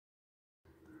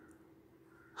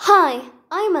Hi,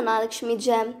 I'm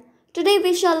Annalakshmi. Today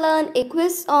we shall learn a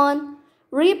quiz on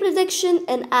reproduction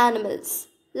in animals.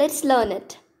 Let's learn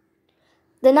it.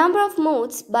 The number of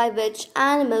modes by which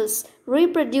animals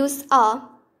reproduce are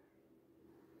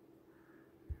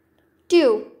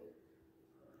 2.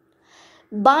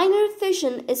 Binary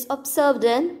fission is observed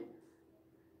in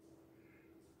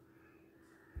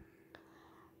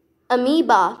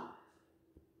amoeba.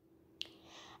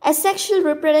 Asexual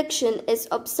reproduction is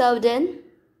observed in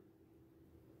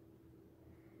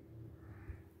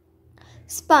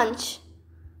sponge.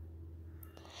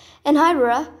 In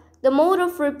Hydra, the mode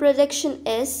of reproduction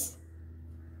is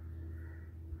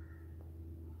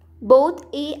both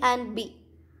A and B.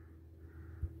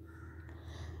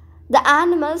 The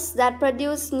animals that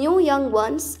produce new young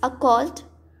ones are called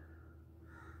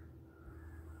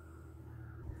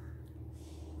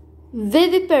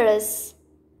viviparous.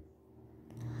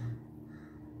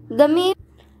 The male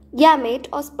gamete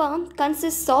or sperm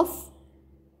consists of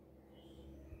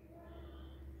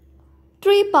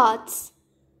 3 parts.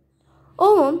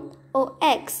 Ovum or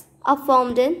eggs are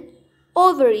formed in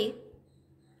ovary.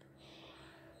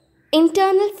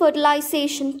 Internal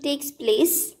fertilization takes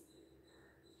place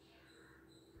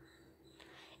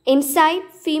inside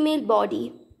female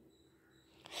body.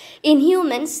 In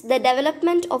humans, the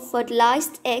development of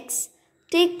fertilized eggs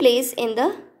take place in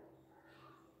the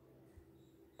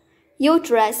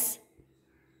uterus.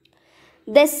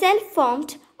 The cell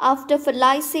formed after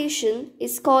fertilization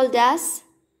is called as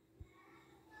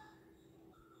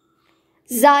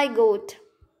zygote.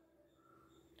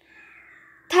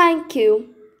 Thank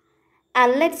you,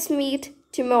 and let's meet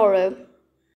tomorrow.